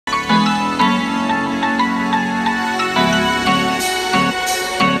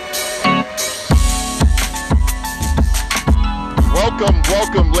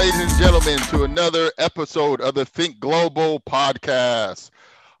ladies and gentlemen, to another episode of the Think Global podcast.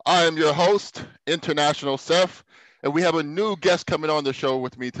 I am your host, International Seth, and we have a new guest coming on the show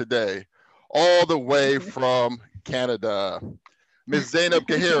with me today, all the way from Canada. Ms. Zeinab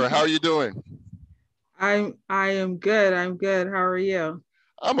Kahera, how are you doing? I am good. I'm good. How are you?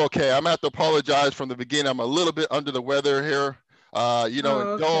 I'm okay. I'm going to have to apologize from the beginning. I'm a little bit under the weather here. In Oh, okay.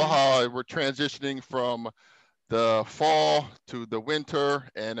 Doha, we're transitioning from the fall to the winter,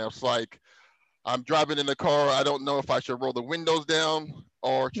 and it's like I'm driving in the car. I don't know if I should roll the windows down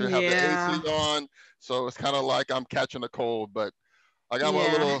or should have the AC Yeah. on. So it's kind of like I'm catching a cold, but I got my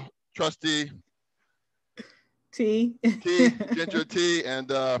Yeah. little trusty Tea. tea, ginger tea,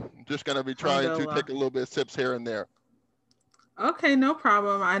 and I'm just going to be trying to Alhamdulillah. take a little bit of sips here and there. Okay, no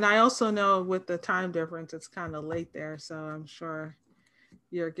problem. And I also know with the time difference, it's kind of late there, so I'm sure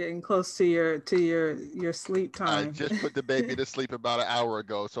you're getting close to your sleep I time. just put the baby to sleep about an hour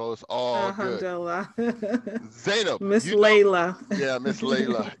ago, so it's all good. Alhamdulillah. Zainab, Miss Layla. yeah, Miss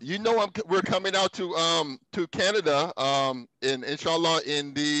Layla. We're coming out to Canada in inshallah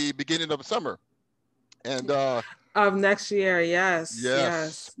in the beginning of summer. And Of next year, yes, yes,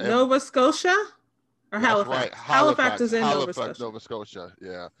 yes. and Nova Scotia or that's right, Halifax? Halifax is in Nova Halifax, Scotia. Nova Scotia.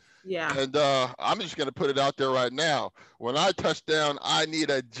 Yeah. Yeah. And I'm just gonna put it out there right now. When I touch down, I need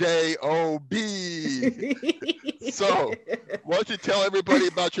a job. So, why don't you tell everybody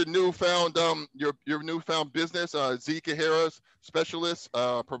about your newfound your newfound business, Z Kahera's specialist,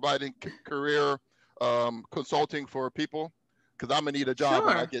 providing career consulting for people, because I'm gonna need a job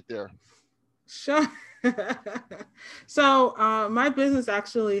when I Sure. get there. Sure. So, my business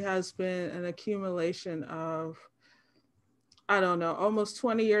actually has been an accumulation of, I don't know, almost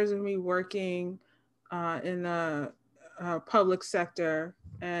 20 years of me working in the public sector.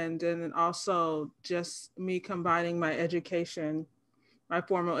 And then also just me combining my education, my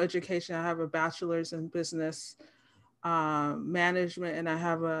formal education. I have a bachelor's in business management, and I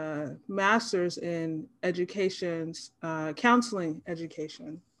have a master's in education, counseling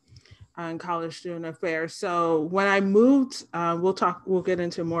education on college student affairs. So when I moved, we'll get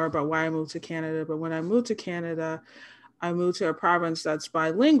into more about why I moved to Canada. But when I moved to Canada, I moved to a province that's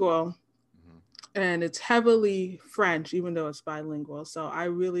bilingual, Mhm. and it's heavily French, even though it's bilingual. So I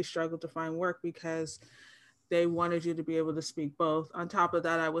really struggled to find work because they wanted you to be able to speak both. On top of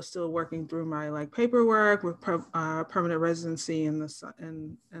that, I was still working through my like paperwork with permanent residency and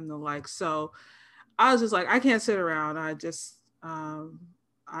the like. So I was just like, I can't sit around. I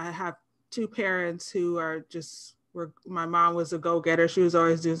have two parents who are just were. My mom was a go getter. She was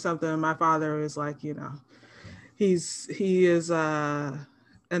always doing something. And my father was like, he is an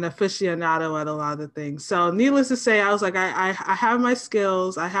aficionado at a lot of things. So needless to say, I was like, I have my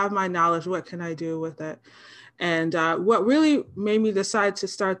skills, I have my knowledge. What can I do with it? And what really made me decide to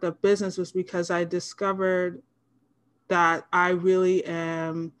start the business was because I discovered that I really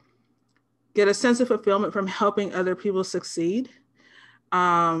am get a sense of fulfillment from helping other people succeed.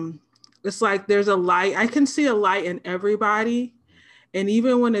 Um, it's like there's a light. I can see a light in everybody, and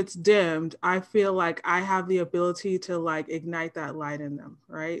even when it's dimmed, I feel like I have the ability to like ignite that light in them,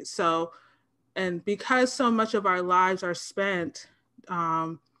 right? So, and because so much of our lives are spent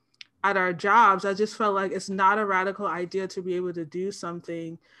um, at our jobs, I just felt like it's not a radical idea to be able to do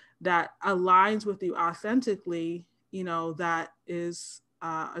something that aligns with you authentically, that is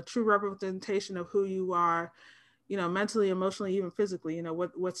a true representation of who you are, mentally, emotionally, even physically,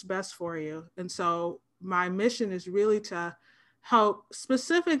 what's best for you. And so my mission is really to help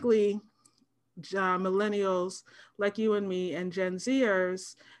specifically millennials like you and me and Gen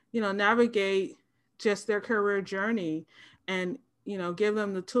Zers, navigate just their career journey and, give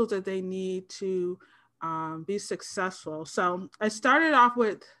them the tools that they need to be successful. So I started off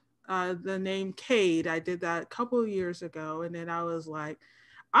with the name Cade. I did that a couple of years ago. And then I was like,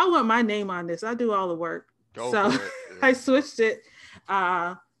 I want my name on this. I do all the work. Go So for it. I Yeah. switched it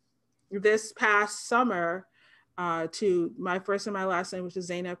uh, this past summer to my first and my last name, which is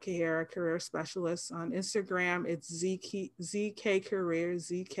Zeinab Kahera, career specialist. On Instagram, it's ZK Career,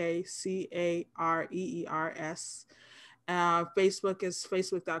 ZKCAREERS. Facebook is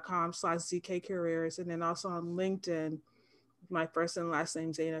facebook.com/ZK Careers. And then also on LinkedIn, my first and last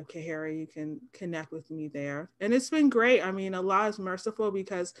name, Zeinab Kahera, you can connect with me there. And it's been great. I mean, Allah is merciful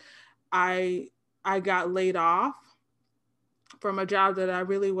because I I got laid off from a job that I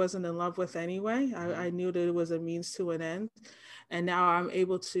really wasn't in love with anyway. Mhm. I knew that it was a means to an end. And now I'm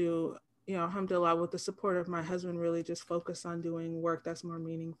able to, alhamdulillah, with the support of my husband, really just focus on doing work that's more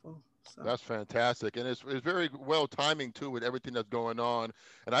meaningful. So, That's fantastic, and it's very well timing too with everything that's going on.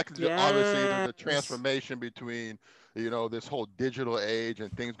 And I can obviously there's a yes. transformation between this whole digital age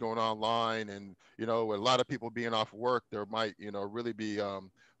and things going online, and with a lot of people being off work, there might really be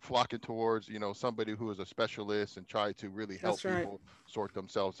flocking towards somebody who is a specialist and try to really help That's right. people sort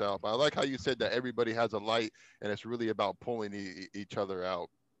themselves out. But I like how you said that everybody has a light, and it's really about pulling each other out.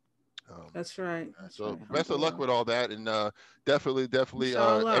 um, That's right. That's so right. best of luck Alhamdulillah. with all that, and definitely,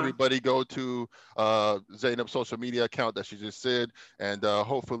 Inshallah. everybody go to Zainab's social media account that she just said, and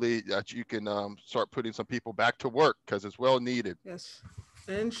hopefully that you can start putting some people back to work because it's well needed. Yes.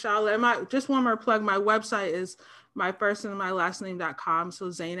 Inshallah. And just one more plug. My website is my first and my last name.com. So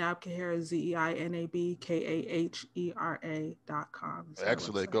Zeinab Kahera, ZeinabKahera.com is my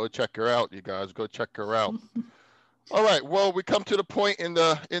Excellent. website. Go check her out, you guys. Go check her out. All right. Well, we come to the point in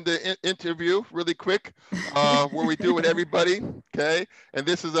the interview, really quick, where we do with everybody. Okay, and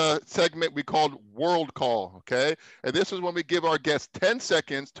this is a segment we called World Call. Okay, and this is when we give our guests 10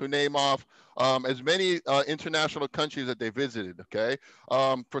 seconds to name off as many international countries that they visited. Okay,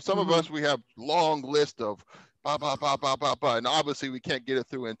 for some of Mm-hmm. us, we have long list of. Bah, bah, bah, bah, bah, bah. And obviously, we can't get it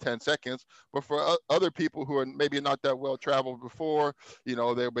through in 10 seconds. But for other people who are maybe not that well traveled before,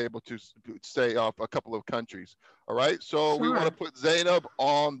 they'll be able to say off a couple of countries. All right. So we want to Sure. put Zainab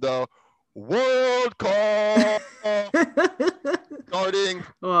on the world call starting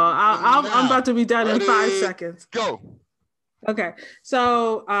Well, I'm now. about to be done in five Ready? seconds. Go. Okay.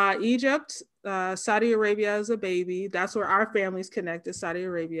 So Egypt, Saudi Arabia as a baby. That's where our family's connected, Saudi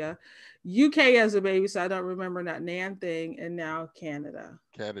Arabia. UK as a baby, so I don't remember that Nan thing. And now Canada.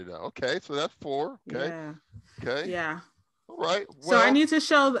 Canada. Okay. So that's four. Okay. Yeah. Okay. Yeah. All right. So Well, I need to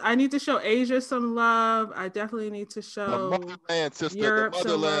show Asia some love. I definitely need to the show motherland, sister. The Europe some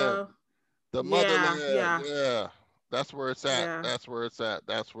motherland. love. The Yeah, motherland. yeah, Yeah. That's where it's at. yeah. That's where it's at.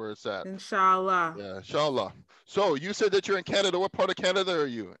 That's where it's at. Inshallah. Yeah. Inshallah. So you said that you're in Canada. What part of Canada are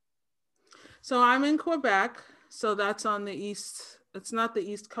you in? So I'm in Quebec. So that's on the east. It's not the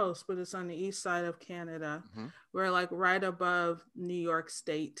east coast, but it's on the east side of Canada. Hmm. We're like right above New York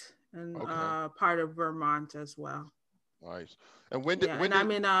State and Okay. part of Vermont as well. Nice. And when did Yeah, when and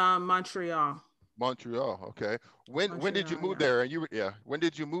did I'm in Montreal. Montreal? Okay. When did you Montreal, move yeah. there? And you yeah. When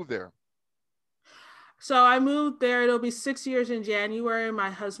did you move there? So I moved there. It'll be 6 years in January. My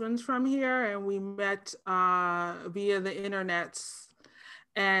husband's from here, and we met via the internets.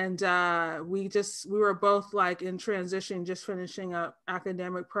 And we were both like in transition, just finishing up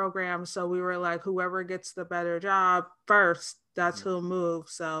academic programs. So we were like, whoever gets the better job first, that's Mhm. who'll move.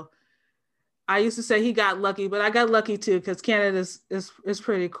 So I used to say he got lucky, but I got lucky too because Canada is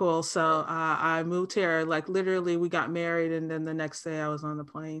pretty cool. So Right. I moved here. Like literally, we got married, and then the next day I was on the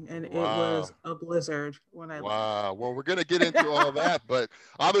plane, and it was Wow. a blizzard when I landed. Wow. Well, we're gonna get into all that, but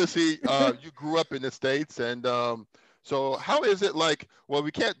obviously, you grew up in the States, and so how is it like? Well,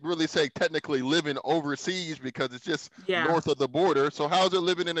 we can't really say technically living overseas because it's just Yeah, north of the border. So how is it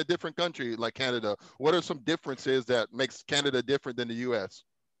living in a different country like Canada? What are some differences that makes Canada different than the U.S.?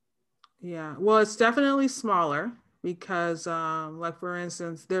 yeah. Well, it's definitely smaller because, like for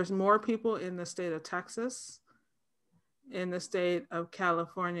instance, there's more people in the state of Texas, in the state of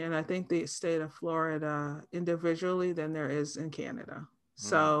California, and I think the state of Florida individually than there is in Canada. Mm,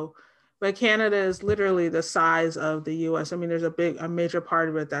 So, but Canada is literally the size of the US. I mean, there's a major part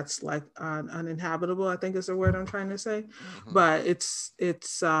of it that's like uninhabitable, I think is the word I'm trying to say. hmm. But it's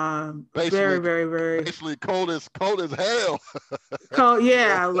very, Basically, very, very basically cold as hell. cold.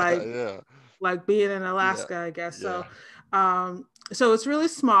 Yeah, Yeah. like being in Yeah. Alaska, I guess. Yeah. So it's really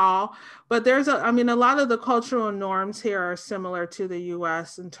small, but I mean, a lot of the cultural norms here are similar to the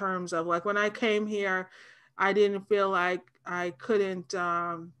US in terms of like when I came here, I didn't feel like I couldn't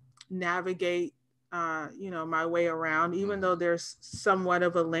navigate, my way around, even though Hmm. there's somewhat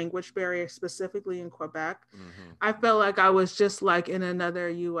of a language barrier, specifically in Quebec. Hmm. I felt like I was just like in another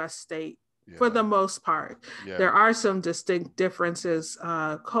US state for Yeah. the most part. Yeah. There are some distinct differences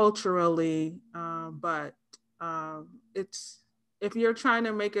culturally, but it's if you're trying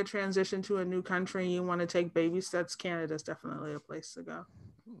to make a transition to a new country and you want to take baby steps, Canada's definitely a place to go.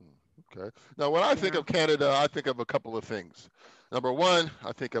 Okay. Now, when I think Yeah. of Canada, I think of a couple of things. Number one,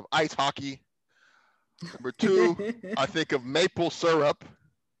 I think of ice hockey. Number two, I think of maple syrup.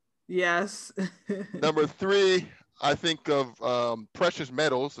 Yes. Number three, I think of precious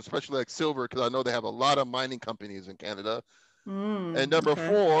metals, especially like silver, because I know they have a lot of mining companies in Canada. And number Okay.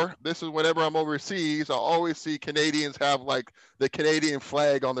 four, this is whenever I'm overseas, I always see Canadians have like the Canadian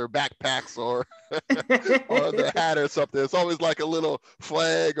flag on their backpacks or their hat or something. It's always like a little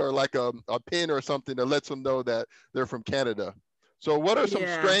flag or like a pin or something that lets them know that they're from Canada. So what are some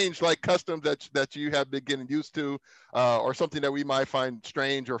Yeah. strange like customs that you have been getting used to, or something that we might find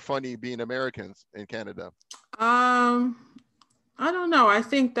strange or funny being Americans in Canada? Um, I don't know. I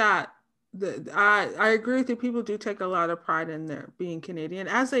think that I agree with you. People do take a lot of pride in their being Canadian,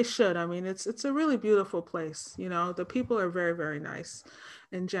 as they should. I mean, it's a really beautiful place. You know, the people are very, very nice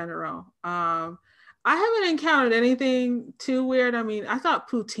in general. I haven't encountered anything too weird. I mean, I thought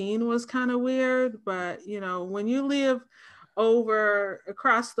poutine was kind of weird, but you know, when you live over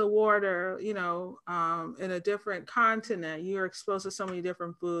across the water, you know, in a different continent, you're exposed to so many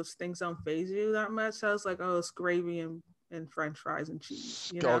different foods. Things don't phase you that much. So I was like, oh, it's gravy and French fries and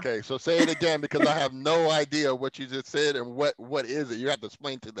cheese. You know. Okay, so say it again because I have no idea what you just said and what is it. You have to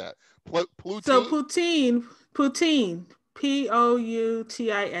explain to that. So Poutine. poutine, Poutine.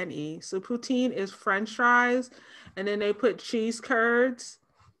 So poutine is French fries, and then they put cheese curds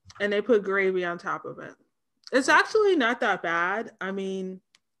and they put gravy on top of it. It's actually not that bad. I mean,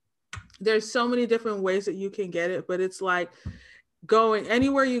 there's so many different ways that you can get it, but it's like going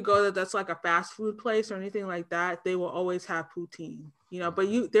anywhere you go that's like a fast food place or anything like that, they will always have poutine. You know, but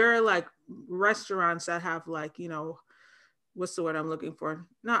there are like restaurants that have like, you know, what's the word I'm looking for?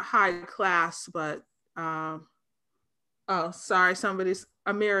 Not high class, but oh, sorry, somebody's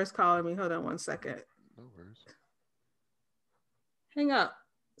Amir is calling me. Hold on one second. No worries. Hang up.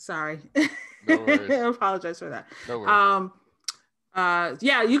 Sorry. No I worries. apologize for that. No worries.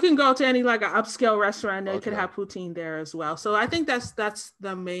 Yeah, you can go to any like an upscale restaurant and they could Okay. have poutine there as well. So I think that's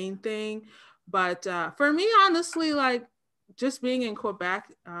the main thing. But for me, honestly, like just being in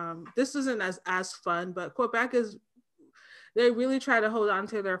Quebec, this isn't as fun, but Quebec is they really try to hold on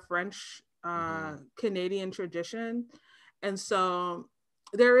to their French Mm-hmm. Canadian tradition. And so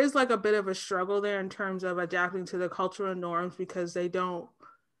there is like a bit of a struggle there in terms of adapting to the cultural norms because they don't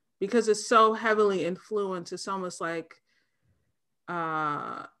because it's so heavily influenced. It's almost like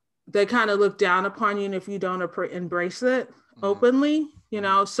uh, they kind of look down upon you if you don't embrace it Mm-hmm. openly, you Mm-hmm.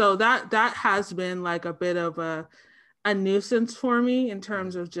 know. So that has been like a bit of a nuisance for me in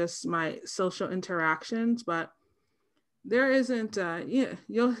terms Mm-hmm. of just my social interactions. But there isn't yeah,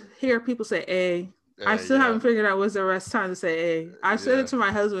 you'll hear people say a. I still Yeah. haven't figured out what's the rest time to say a. I said Yeah. it to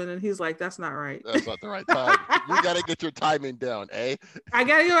my husband and he's like, that's not right. That's not the right time. You got to get your timing down, eh? I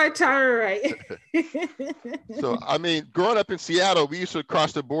gotta get my timer right. So, I mean, growing up in Seattle, we used to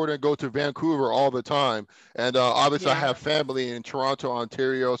cross the border and go to Vancouver all the time. And obviously, I Yeah. have family in Toronto,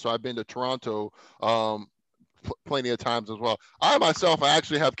 Ontario, so I've been to Toronto plenty of times as well. I myself, I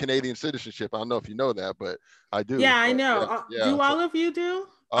actually have Canadian citizenship. I don't know if you know that, but I do. Yeah, I So, know. yeah, yeah. Do So, all of you do?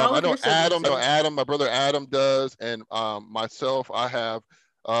 All I of know your siblings do. Adam, my brother Adam does, and myself, I have.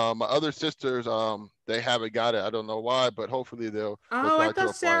 My other sisters, they haven't got it. I don't know why, but hopefully they'll Oh, I try to thought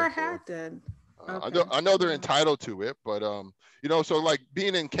apply Sarah for. had then. I know Okay. they're Yeah. entitled to it, but so like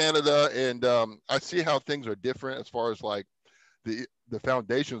being in Canada, and I see how things are different as far as like the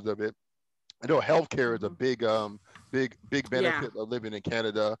foundations of it. I know healthcare is a Mm-hmm. big Yeah. benefit of living in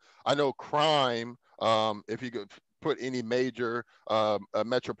Canada. I know crime. If you could put any major a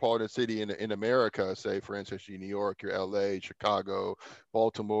metropolitan city in America, say for instance, New York, your LA, Chicago,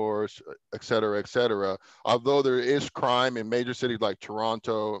 Baltimore, et cetera, et cetera. Although there is crime in major cities like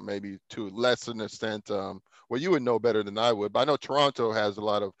Toronto, maybe to less an extent. Well, you would know better than I would, but I know Toronto has a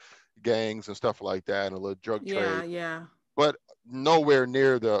lot of gangs and stuff like that, and a little drug Yeah. trade, Yeah. but nowhere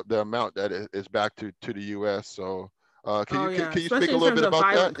near the amount that is back to the U.S. So, Oh, yeah. can you speak Especially a in little terms bit of about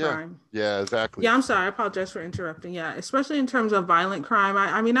that? violent Yeah, crime. yeah, exactly. Yeah, I'm sorry. I apologize for interrupting. Yeah, especially in terms of violent crime.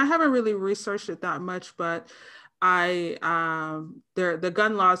 I mean, I haven't really researched it that much, but the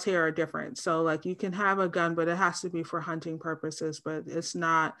gun laws here are different. So like you can have a gun, but it has to be for hunting purposes. But it's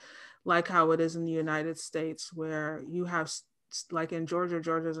not like how it is in the United States, where you have like in Georgia.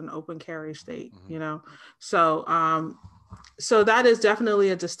 Georgia's an open carry state. Hmm. You know, so so that is definitely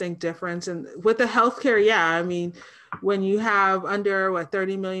a distinct difference. And with the healthcare, yeah, I mean, when you have under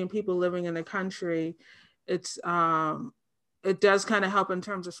 30 million people living in the country, it's it does kind of help in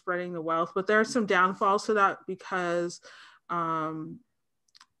terms of spreading the wealth, but there are some downfalls to that because um,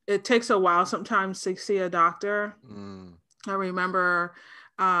 it takes a while sometimes to see a doctor. Mm. I remember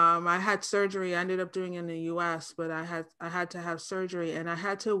I had surgery. I ended up doing it in the U.S., but I had to have surgery, and I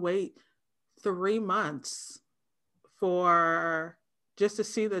had to wait 3 months for just to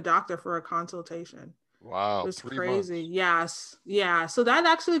see the doctor for a consultation. It Wow, was 3 months. crazy. Yes. Yeah. So that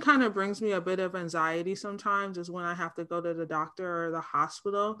actually kind of brings me a bit of anxiety sometimes is when I have to go to the doctor or the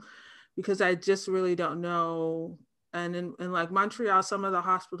hospital because I just really don't know. And in like Montreal, some of the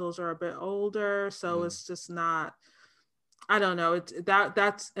hospitals are a bit older. So Mm. it's just not, I don't know. It's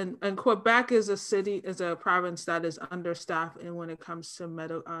that's and Quebec is a province that is understaffed, and when it comes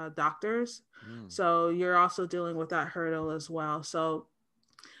to doctors, Mm. so you're also dealing with that hurdle as well. So,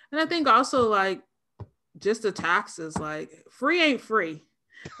 and I think also like just the taxes, like free ain't free.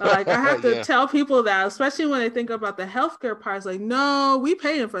 Like I have to Yeah. tell people that, especially when they think about the healthcare parts, like, no, we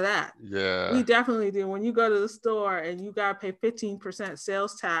paying for that. We Yeah. definitely do. When you go to the store and you gotta pay 15%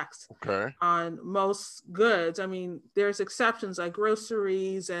 sales tax Okay. on most goods. I mean, there's exceptions like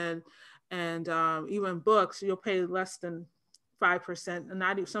groceries and even books. You'll pay less than 5%, and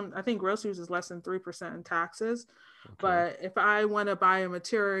not even some. I think groceries is less than 3% in taxes. Okay. But if I want to buy a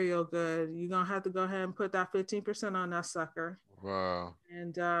material good, you're gonna have to go ahead and put that 15% on that sucker. Wow.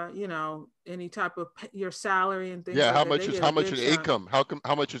 And any type of your salary and things Yeah. like that, they get How a much good is chunk. income?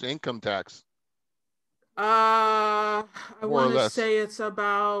 How much is income tax? I More or want to less say it's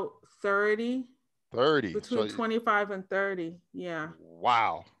about 30, 30. between 25 and 30. Yeah.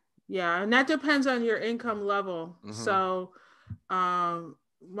 Wow. Yeah, and that depends on your income level. Mm-hmm. So,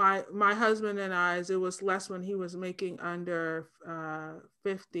 my husband and I's, it was less when he was making under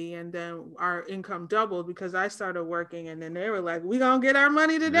 50, and then our income doubled because I started working, and then they were like, "We gonna get our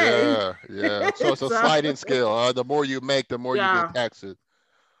money today." Yeah. Yeah. So it's a So, sliding scale. The more you make, the more you get yeah, taxed.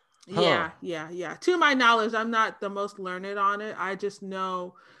 Huh. yeah. To my knowledge, I'm not the most learned on it. I just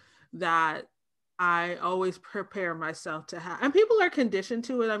know that I always prepare myself to have, and people are conditioned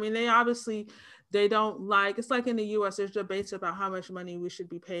to it. I mean, they don't like, it's like in the US, there's debates about how much money we should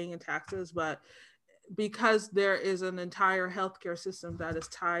be paying in taxes, but because there is an entire healthcare system that is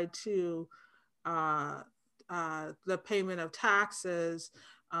tied to uh, the payment of taxes,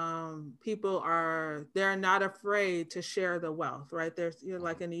 they're not afraid to share the wealth, right? There's,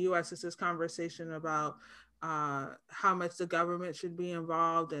 like in the US, it's this conversation about how much the government should be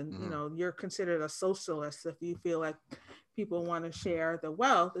involved, and Mm-hmm. you're considered a socialist if you feel like people want to share the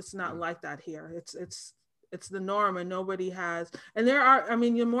wealth. It's not like that here. It's the norm, and nobody has. And there are, I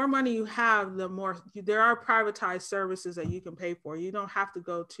mean, the more money you have, the more there are privatized services that you can pay for. You don't have to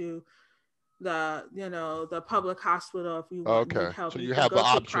go to the public hospital if you need Okay. help. So You you can have the go to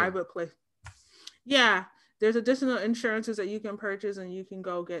a option. private place. Yeah, there's additional insurances that you can purchase, and you can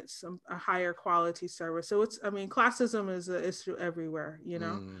go get a higher quality service. So it's, I mean, classism is an issue everywhere.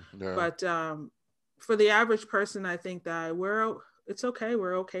 Yeah. But for the average person, I think that it's okay.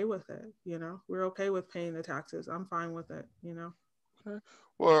 We're okay with it. We're okay with paying the taxes. I'm fine with it. Okay.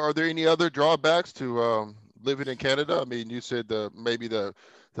 Well, are there any other drawbacks to living in Canada? I mean, you said maybe the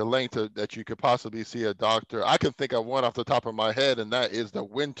length that you could possibly see a doctor. I can think of one off the top of my head, and that is the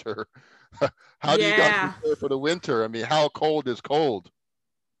winter. How do you guys Yeah. prepare for the winter? I mean, how cold is cold?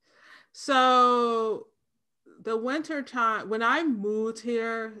 So the winter time when I moved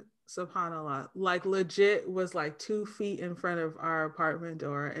here, subhanallah, like legit was like 2 feet in front of our apartment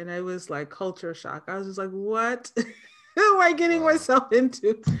door, and it was like culture shock. I was just like, what am I getting Wow. myself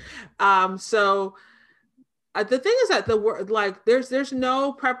into? So the thing is that the word, like, there's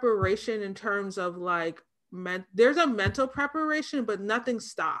no preparation in terms of like there's a mental preparation, but nothing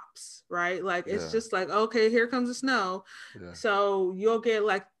stops, right? Like it's Yeah. just like, okay, here comes the snow. Yeah. So you'll get,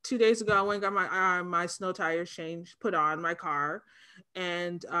 like, 2 days ago I went and got my snow tires changed, put on my car,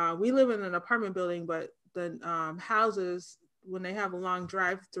 and we live in an apartment building, but the houses, when they have long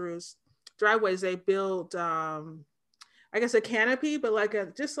driveways, they build I guess a canopy, but like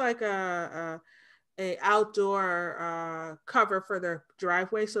a outdoor cover for their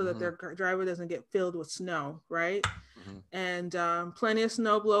driveway so that Mm-hmm. their driveway doesn't get filled with snow, right? Mm-hmm. And plenty of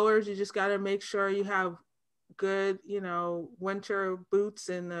snow blowers. You just got to make sure you have good, winter boots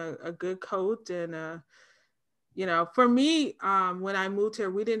and a good coat. And for me, when I moved here,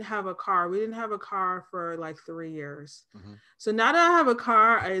 we didn't have a car. We didn't have a car for like 3 years. Mm-hmm. So now that I have a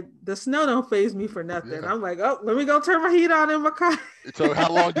car, the snow don't phase me for nothing. Yeah. I'm like, oh, let me go turn my heat on in my car. So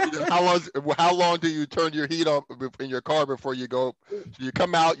how long do you turn your heat on in your car before you go? So you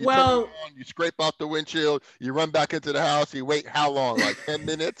come out, you turn it Well, on, you scrape off the windshield, you run back into the house, you wait how long? Like 10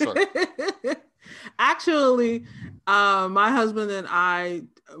 minutes or? actually, my husband and I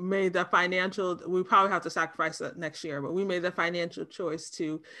made the financial, we probably have to sacrifice that next year, but we made the financial choice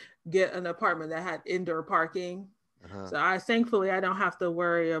to get an apartment that had indoor parking. Uh-huh. So thankfully I don't have to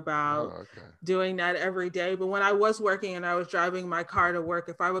worry about Oh, okay. doing that every day. But when I was working and I was driving my car to work,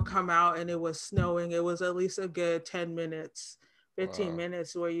 if I would come out and it was snowing, it was at least a good 10 minutes, 15 Wow.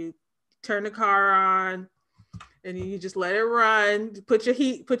 minutes where you turn the car on, and you just let it run. Put your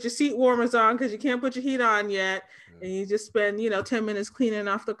seat warmers on because you can't put your heat on yet, Yeah. and you just spend 10 minutes cleaning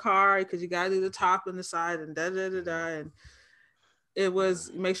off the car because you got to do the top and the side and da da da da. And it Yeah.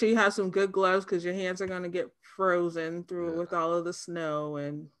 was, make sure you have some good gloves because your hands are gonna get frozen through with all of the snow.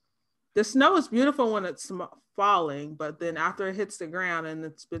 And the snow is beautiful when it's falling, but then after it hits the ground and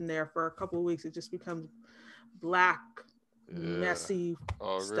it's been there for a couple of weeks, it just becomes black, messy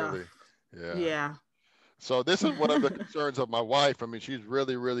Oh, stuff. really? Yeah. Yeah. So this is one of the concerns of my wife. I mean, she's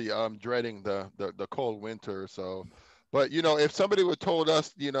really, really dreading the cold winter. So, but if somebody would told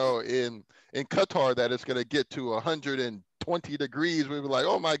us, in Qatar that it's gonna get to 120 degrees, we were like,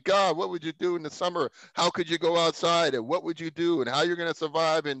 oh my God, what would you do in the summer? How could you go outside, and what would you do, and how you're gonna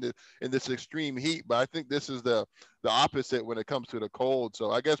survive in this extreme heat? But I think this is the opposite when it comes to the cold.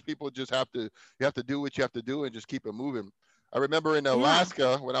 So I guess people just have to do what you have to do and just keep it moving. I remember in Yeah.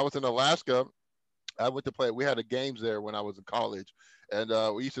 Alaska, when I was in Alaska, I went to play. We had a games there when I was in college, and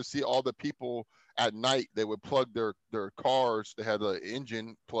we used to see all the people at night. They would plug their cars. They had an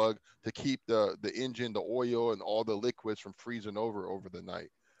engine plug to keep the engine, the oil, and all the liquids from freezing over the night.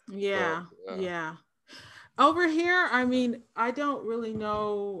 So Yeah. yeah. Yeah. Over here, I mean, I don't really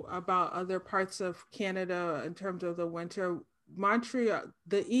know about other parts of Canada in terms of the winter. Montreal,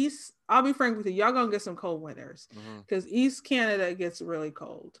 the East, I'll be frank with you, y'all gonna get some cold winters Hmm. because East Canada gets really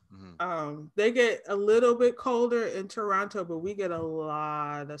cold. Hmm. They get a little bit colder in Toronto, but we get a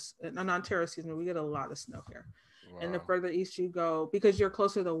lot of, in Ontario, excuse me, we get a lot of snow here. And the Wow. further east you go, because you're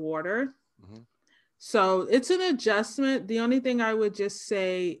closer to water, Hmm. so it's an adjustment. The only thing I would just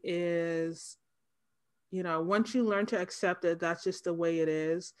say is, once you learn to accept it, that's just the way it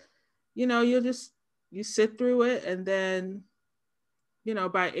is. You sit through it, and then,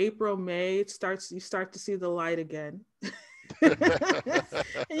 by April, May, you start to see the light again.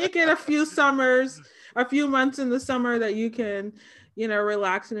 And you get a few months in the summer that you can,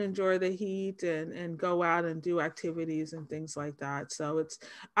 relax and enjoy the heat and go out and do activities and things like that. So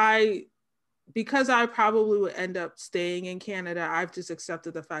I, because I probably would end up staying in Canada, I've just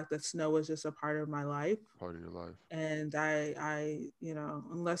accepted the fact that snow is just a part of my life. Part of your life. And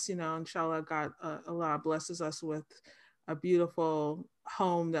unless, inshallah, God, Allah blesses us with a beautiful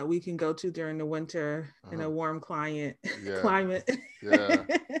home that we can go to during the winter in Uh-huh. a warm climate. Yeah. climate. Yeah.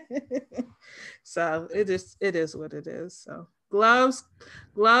 So it is what it is. So gloves,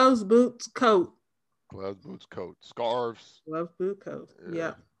 boots, coat. Gloves, boots, coat, scarves. Gloves, boot, coat.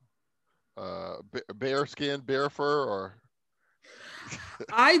 Yeah. Yep. Bear skin, bear fur, or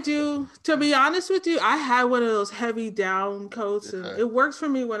I do. To be honest with you, I had one of those heavy down coats, and yeah, it works for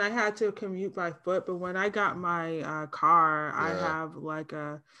me when I had to commute by foot. But when I got my car, I yeah, have like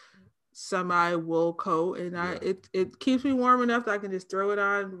a semi wool coat, and yeah. it keeps me warm enough that I can just throw it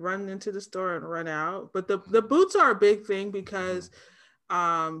on, run into the store, and run out. But the boots are a big thing Mm-hmm. because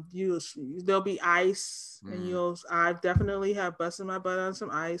you there'll be ice, and Mm-hmm. I've definitely have busted my butt on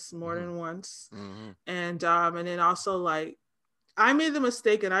some ice more Mm-hmm. than once, Mm-hmm. and then also, like, I made the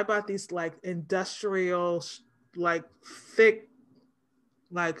mistake and I bought these like industrial, like thick,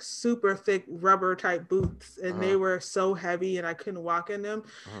 like super thick rubber type boots, and Uh-huh. they were so heavy and I couldn't walk in them.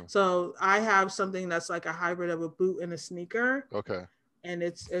 Uh-huh. So I have something that's like a hybrid of a boot and a sneaker, Okay. and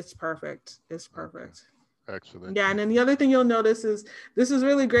it's perfect. It's Okay. perfect. Excellent. Yeah, and then the other thing you'll notice is this is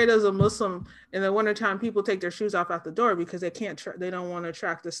really great as a Muslim. In the wintertime, people take their shoes off at the door because they don't want to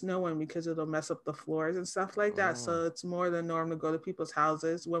track the snow in because it'll mess up the floors and stuff like that. Oh. So it's more than norm to go to people's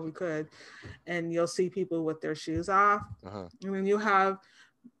houses when we could, and you'll see people with their shoes off. Uh-huh. And then you have,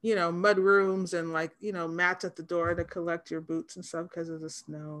 mud rooms and, like, mats at the door to collect your boots and stuff because of the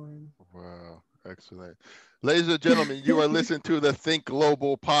snow. Wow. Excellent. Ladies and gentlemen, you are listening to the Think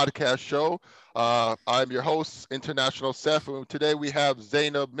Global podcast show. I'm your host, International Seth. And today we have Miss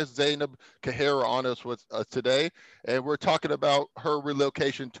Zeinab Kahera on us with us today. And we're talking about her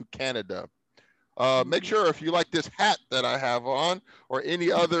relocation to Canada. Make Mhm. sure if you like this hat that I have on, or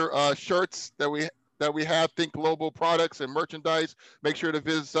any other shirts that we have, Think Global products and merchandise, make sure to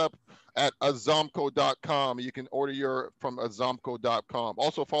visit us up at azomco.com. You can order your from azomco.com.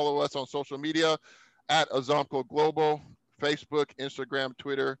 Also follow us on social media at Azomco Global, Facebook, Instagram,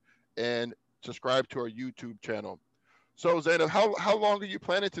 Twitter, and subscribe to our YouTube channel. So Zainab, how long are you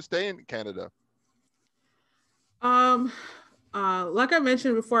planning to stay in Canada? Um, like I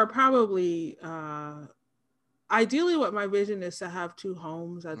mentioned before, probably ideally what my vision is to have two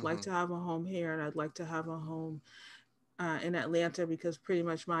homes. I'd like Mm-hmm. to have a home here, and I'd like to have a home in Atlanta, because pretty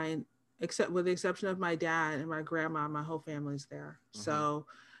much mine, except with the exception of my dad and my grandma, my whole family's there. Mm-hmm. So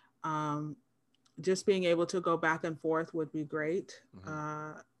um, just being able to go back and forth would be great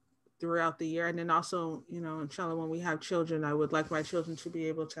Mm-hmm. throughout the year. And then also, inshallah, when we have children, I would like my children to be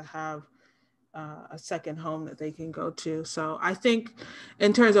able to have a second home that they can go to. So I think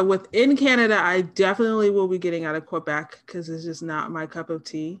in terms of within Canada, I definitely will be getting out of Quebec because it's just not my cup of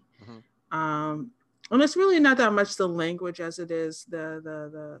tea. Mm-hmm. Um, And it's really not that much the language as it is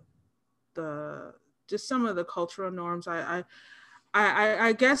the just some of the cultural norms.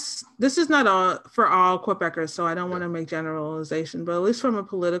 I guess this is not all for all Quebecers, so I don't want to make generalization, but at least from a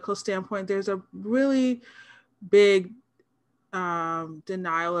political standpoint, there's a really big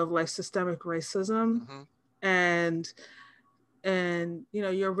denial of like systemic racism. Mm-hmm. And you know,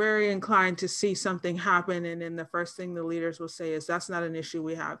 you're very inclined to see something happen, and then the first thing the leaders will say is, that's not an issue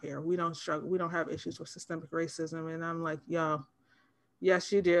we have here. We don't struggle, we don't have issues with systemic racism. And I'm like, yo,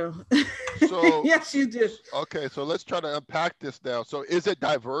 yes you do. So, Yes you do. okay, so let's try to unpack this now. So, is it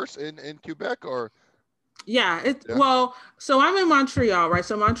diverse in Quebec or? Yeah, it Yeah. well, so I'm in Montreal, right?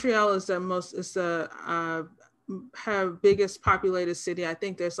 So Montreal is the most, it's the have biggest populated city. I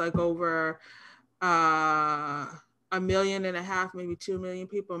think there's like over uh 1.5 million, maybe 2 million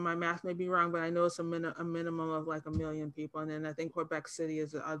people. My math may be wrong, but I know it's a minimum of like 1 million people. And then I think Quebec City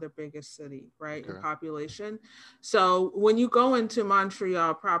is the other biggest city, right, in Okay. population. So when you go into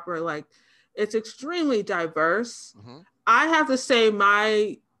Montreal proper, like, it's extremely diverse. Mm-hmm. I have to say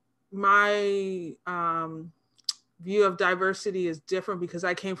my view of diversity is different because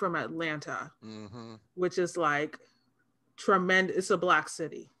I came from Atlanta, Mm-hmm. which is like tremendous. It's a black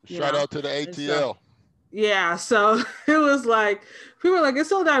city, you Shout know? out to the And so, ATL. yeah. So it was like, people were like, it's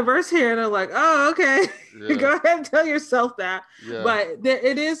so diverse here. And I'm like, oh, okay. Yeah. Go ahead and tell yourself that. Yeah. But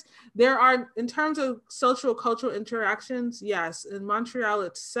there are, in terms of social cultural interactions, yes. In Montreal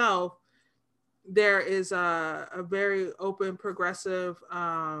itself, there is a very open, progressive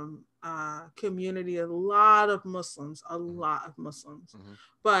community, a lot of Muslims, Mm-hmm.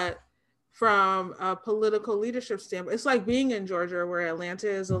 But from a political leadership standpoint, it's like being in Georgia, where Atlanta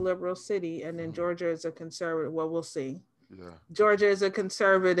is a liberal city and then Mm-hmm. Georgia is a conservative. Well, we'll see. Yeah. Georgia is a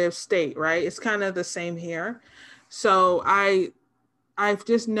conservative state, right? It's kind of the same here. So I've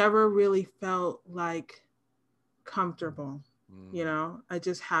just never really felt like comfortable. You Mm. know, I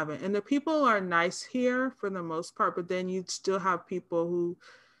just haven't. And the people are nice here for the most part, but then you'd still have people who,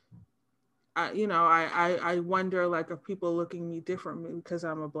 you know, I wonder, like, are people looking at me differently because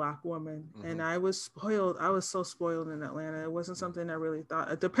I'm a black woman? Mm-hmm. And I was spoiled. I was so spoiled in Atlanta. It wasn't something I really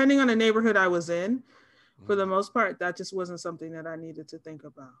thought. Depending on the neighborhood I was in, for the Mm. most part, that just wasn't something that I needed to think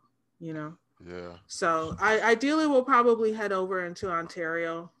about. You know. Yeah. So I ideally will probably head over into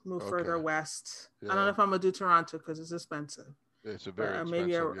Ontario, move Okay. further west. I don't know Yeah. if I'm gonna do Toronto because it's expensive, It's a but very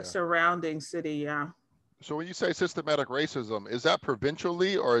maybe expensive. a Yeah. surrounding city. Yeah. So when you say systematic racism, is that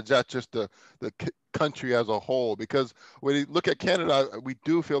provincially or is that just the country as a whole? Because when you look at Canada, we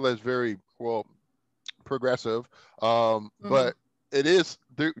do feel that's very well progressive, Mm-hmm. but it is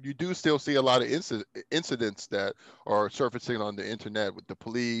there. You do still see a lot of incidents that are surfacing on the internet with the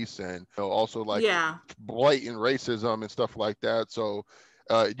police, and also like Yeah. blatant racism and stuff like that. So,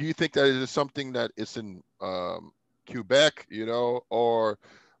 do you think that it is something that is in Quebec, or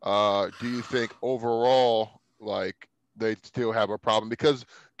do you think overall, like, they still have a problem? Because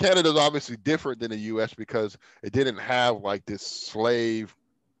Canada is obviously different than the U.S. because it didn't have like this slavery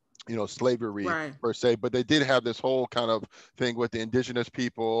Right. per se, but they did have this whole kind of thing with the indigenous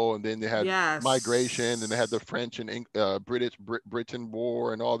people, and then they had migration, and they had the Yes. French and Britain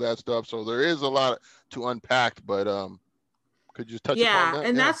War and all that stuff. So there is a lot to unpack, but could you touch upon Yeah, that?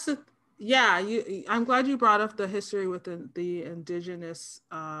 and Yeah. that's the yeah. I'm glad you brought up the history with the indigenous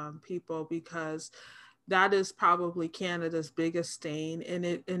people, because that is probably Canada's biggest stain, and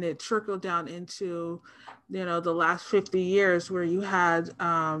it trickled down into, the last 50 years, where you had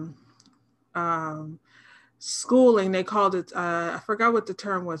um, schooling. They called it, I forgot what the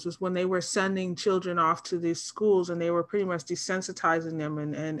term was when they were sending children off to these schools, and they were pretty much desensitizing them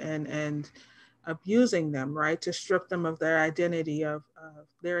and abusing them, right, to strip them of their identity, of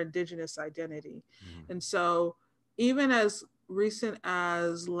their indigenous identity. Mhm. And so, even as recent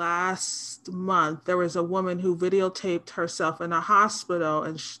as last month, there was a woman who videotaped herself in a hospital,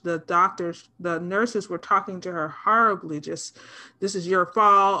 and the nurses were talking to her horribly. Just, this is your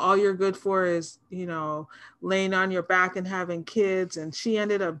fault. All you're good for is, laying on your back and having kids. And she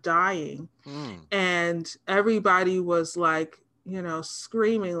ended up dying. Mm. And everybody was like,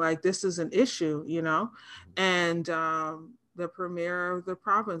 screaming like this is an issue, and the premier of the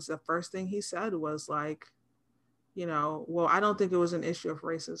province, the first thing he said was like, well, I don't think it was an issue of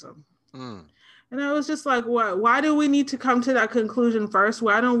racism. Mm. And I was just like, what? Why do we need to come to that conclusion first?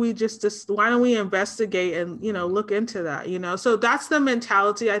 Why don't we why don't we investigate and, look into that, So that's the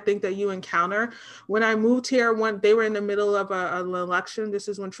mentality I think that you encounter. When I moved here, when they were in the middle of an election, this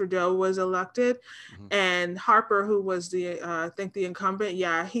is when Trudeau was elected, Mm-hmm. and Harper, who was I think the incumbent,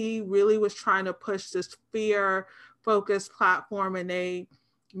 yeah, he really was trying to push this fear focused platform, and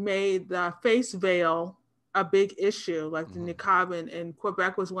made the face veil a big issue. Like the Mm-hmm. niqab in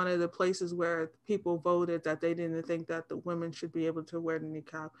Quebec was one of the places where people voted that they didn't think that the women should be able to wear the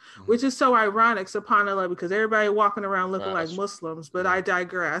niqab, Mm-hmm. which is so ironic, subhanAllah, because everybody walking around looking like Fast. Muslims. But Yeah. I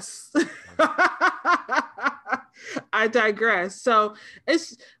digress. Yeah. I digress. So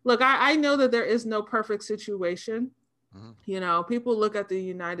it's look, I know that there is no perfect situation. Mm-hmm. You know, people look at the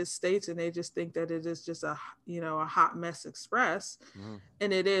United States and they just think that it is just a, you know, a hot mess express, Mm-hmm.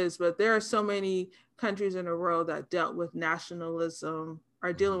 and it is. But there are so many countries in the world that dealt with nationalism,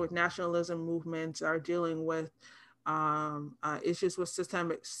 are dealing Mm-hmm. with nationalism movements, are dealing with issues with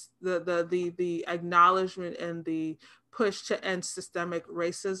systemic, the acknowledgement and the push to end systemic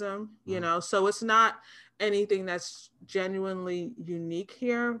racism. You Mm-hmm. know, so it's not anything that's genuinely unique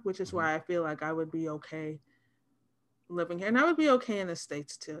here, which is Mm-hmm. why I feel like I would be okay living here, and I would be okay in the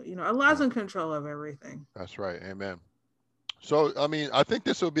States too. You know, Allah's Yeah, in control of everything. that's right. Amen. So, I mean, I think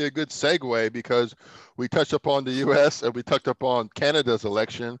this will be a good segue because we touched upon the U.S. and we touched upon Canada's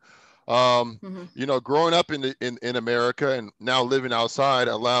election. Um, Mm-hmm. growing up in America and now living outside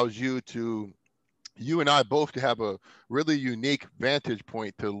allows you and I both to have a really unique vantage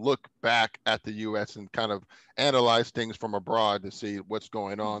point to look back at the U.S. and kind of analyze things from abroad to see what's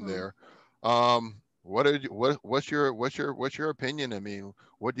going on Mm-hmm. there. What's your opinion? I mean,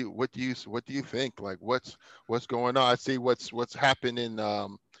 what do you think? Like, what's going on? I see what's happened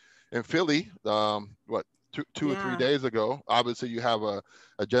in Philly. What two or three Yeah. days ago? Obviously, you have a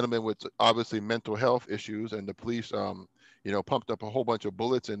gentleman with obviously mental health issues, and the police pumped up a whole bunch of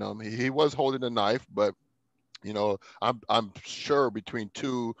bullets in him. He was holding a knife, but I'm sure between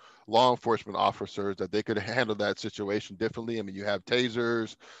two law enforcement officers that they could handle that situation differently. I mean, you have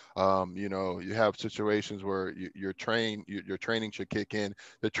tasers, you have situations where your training should kick in.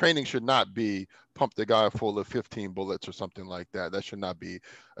 The training should not be pump the guy full of 15 bullets or something like that. That should not be,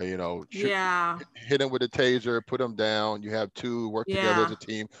 shoot, Yeah. hit him with a taser, put him down. You have two work together as Yeah. a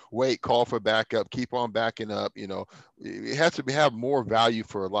team. Wait, call for backup, keep on backing up. It has to have more value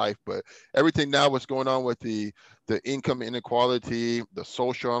for life, but everything now what's going on with the income inequality, the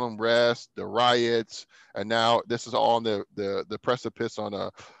social unrest, the riots, and now this is all on the precipice on a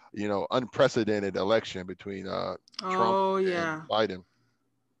unprecedented election between Trump Oh and yeah. Biden.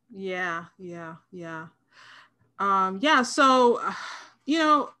 Yeah. Yeah. Yeah. Yeah. So, you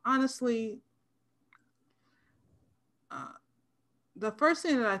know, honestly, uh, the first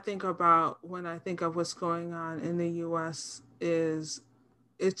thing that I think about when I think of what's going on in the U.S. is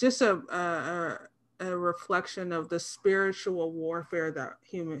it's just a reflection of the spiritual warfare that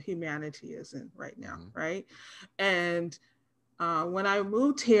humanity is in right now, Mm-hmm. right? And when I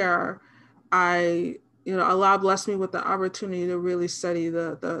moved here, I, you know, Allah blessed me with the opportunity to really study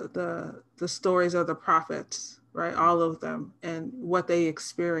the stories of the prophets, right? Mm-hmm. All of them and what they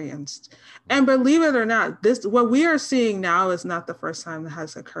experienced. Mm-hmm. And believe it or not, this what we are seeing now is not the first time that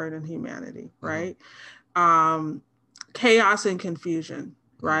has occurred in humanity, Mm-hmm. right? Um, Chaos and confusion,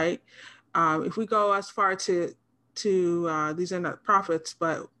 Mm-hmm. right? If we go as far to these are not prophets,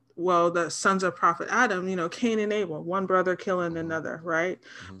 but well, the sons of prophet Adam, you know, Cain and Abel, one brother killing Mm-hmm. another, right?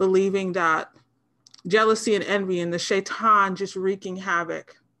 Mm-hmm. Believing that jealousy and envy and the shaitan just wreaking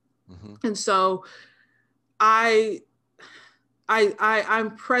havoc. Mm-hmm. And so I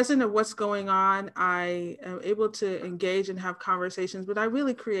I'm present of what's going on. I am able to engage and have conversations, but I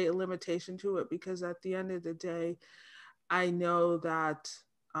really create a limitation to it because at the end of the day, I know that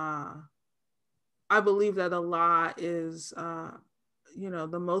uh, I believe that Allah is, you know,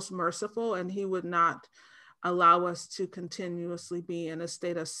 the most merciful, and He would not allow us to continuously be in a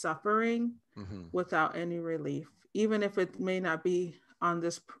state of suffering Mm-hmm. without any relief, even if it may not be on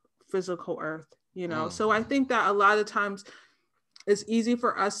this physical earth, you know. Mm-hmm. So I think that a lot of times it's easy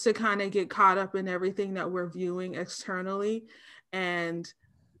for us to kind of get caught up in everything that we're viewing externally, and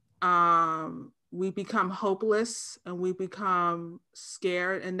we become hopeless and we become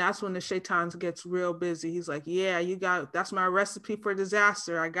scared, and that's when the shaitan gets real busy. He's like, yeah, you got, that's my recipe for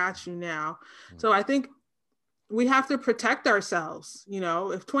disaster, I got you now. So I think we have to protect ourselves. You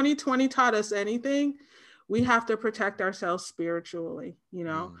know, if 2020 taught us anything, we have to protect ourselves spiritually, you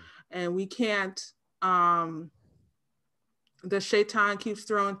know, Mm-hmm. and we can't um the shaitan keeps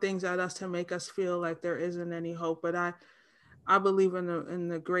throwing things at us to make us feel like there isn't any hope, but I believe in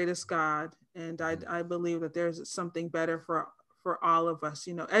the greatest God, and I believe that there's something better for all of us.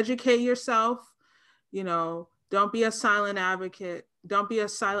 You know, educate yourself. You know, don't be a silent advocate. Don't be a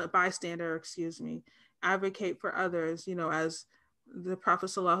silent bystander. Excuse me. Advocate for others. You know, as the Prophet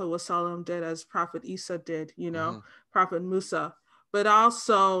Sallallahu Alaihi Wasallam did, as Prophet Isa did. You Mm-hmm. know, Prophet Musa. But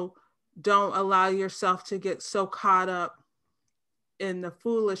also, don't allow yourself to get so caught up in the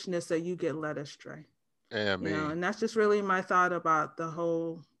foolishness that you get led astray. I mean, And that's just really my thought about the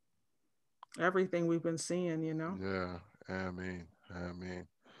whole everything we've been seeing. yeah, I mean.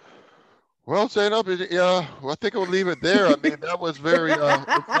 Well, Zainab, yeah, well, I think we'll leave it there. I mean, that was very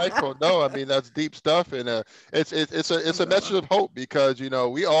insightful. No, I mean that's deep stuff, and it's a message of hope because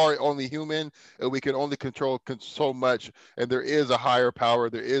we are only human and we can only control so much, and there is a higher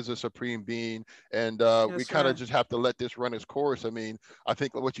power, there is a supreme being, and we That's kind of right. just have to let this run its course. I mean, I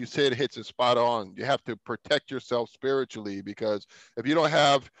think what you said hits it spot on. You have to protect yourself spiritually because if you don't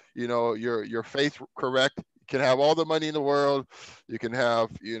have your faith correct, you can have all the money in the world, you can have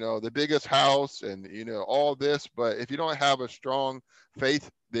the biggest house and all this, but if you don't have a strong faith,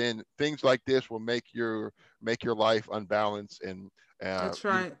 then things like this will make your life unbalanced and That's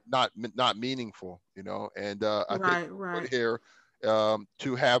right. not meaningful. And I think Right. we're put Right. here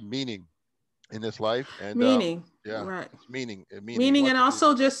to have meaning in this life, and Meaning. yeah, Right. it's meaning. Meaning, What and to do?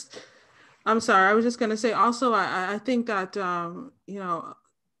 also just, I'm sorry, I was just going to say also, I think that,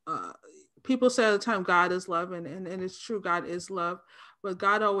 uh, people say all the time, God is love, and it's true, God is love, but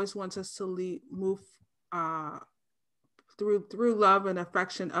God always wants us to move uh, through love and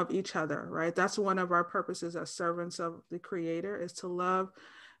affection of each other, right? That's one of our purposes as servants of the Creator, is to love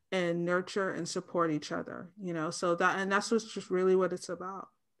and nurture and support each other, so that's what's just really what it's about.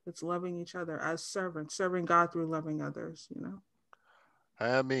 It's loving each other as servants, serving God through loving others.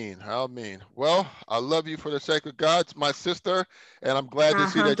 I mean. Well, I love you for the sake of God. It's my sister, and I'm glad to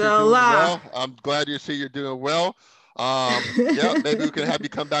see that you're doing Alhamdulillah. well. I'm glad to see you're doing well. Yeah, maybe we can have you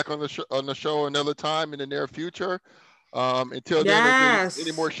come back on the show another time in the near future. Until then, is there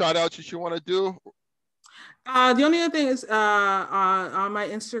any more Yes. shout outs that you want to do? The only other thing is on my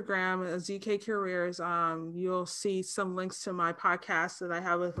Instagram, ZK Careers, you'll see some links to my podcast that I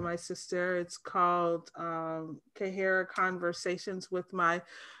have with my sister. It's called Kahera Conversations with my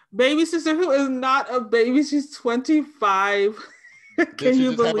baby sister, who is not a baby. She's 25. Did Can she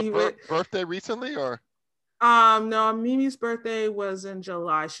you just have a believe it? birthday recently, or? No, Mimi's birthday was in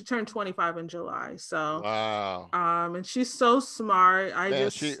July. She turned 25 in July. So, Wow. and she's so smart. I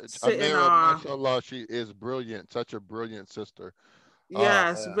Man, just sit in Amira, awe. mashallah, she is brilliant. Such a brilliant sister. Oh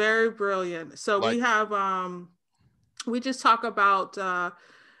Yes, man, very brilliant. So like we just talk about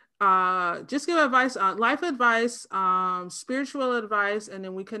just give advice on life advice, spiritual advice, and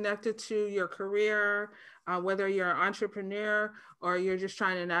then we connect it to your career, whether you're an entrepreneur or you're just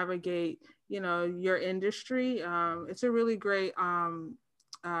trying to navigate, your industry. It's a really great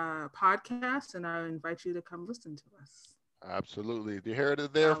podcast, and I invite you to come listen to us. absolutely. You heard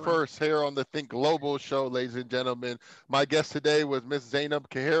it there Inshallah. first, here on the Think Global show, ladies and gentlemen. My guest today was Miss Zeinab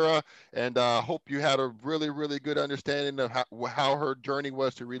Kahera, and I hope you had a really, really good understanding of how her journey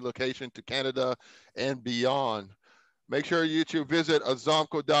was to relocation to Canada and beyond. Make sure you visit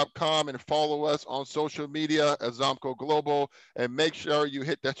azomco.com and follow us on social media, Azomco Global, and make sure you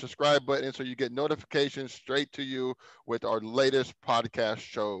hit that subscribe button so you get notifications straight to you with our latest podcast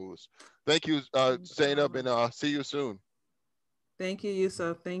shows. Thank you, Zainab, Inshallah. and see you soon. Thank you,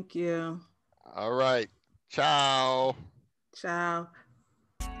 Yusuf. Thank you. All right. Ciao. Ciao.